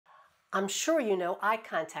I'm sure you know eye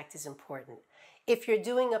contact is important. If you're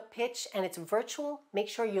doing a pitch and it's virtual, make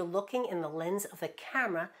sure you're looking in the lens of the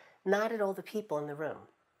camera, not at all the people in the room.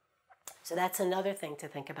 So that's another thing to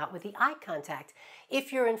think about with the eye contact.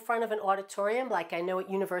 If you're in front of an auditorium, like I know at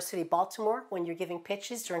University of Baltimore, when you're giving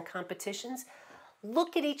pitches during competitions,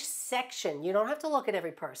 look at each section. You don't have to look at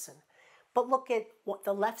every person, but look at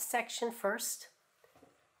the left section first,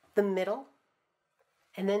 the middle,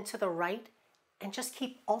 and then to the right, and just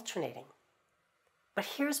keep alternating. But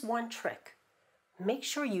here's one trick. Make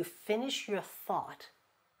sure you finish your thought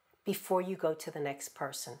before you go to the next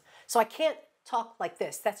person. So I can't talk like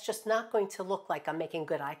this. That's just not going to look like I'm making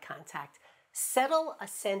good eye contact. Settle a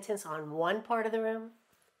sentence on one part of the room,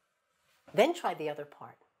 then try the other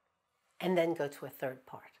part, and then go to a third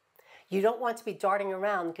part. You don't want to be darting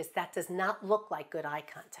around because that does not look like good eye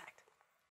contact.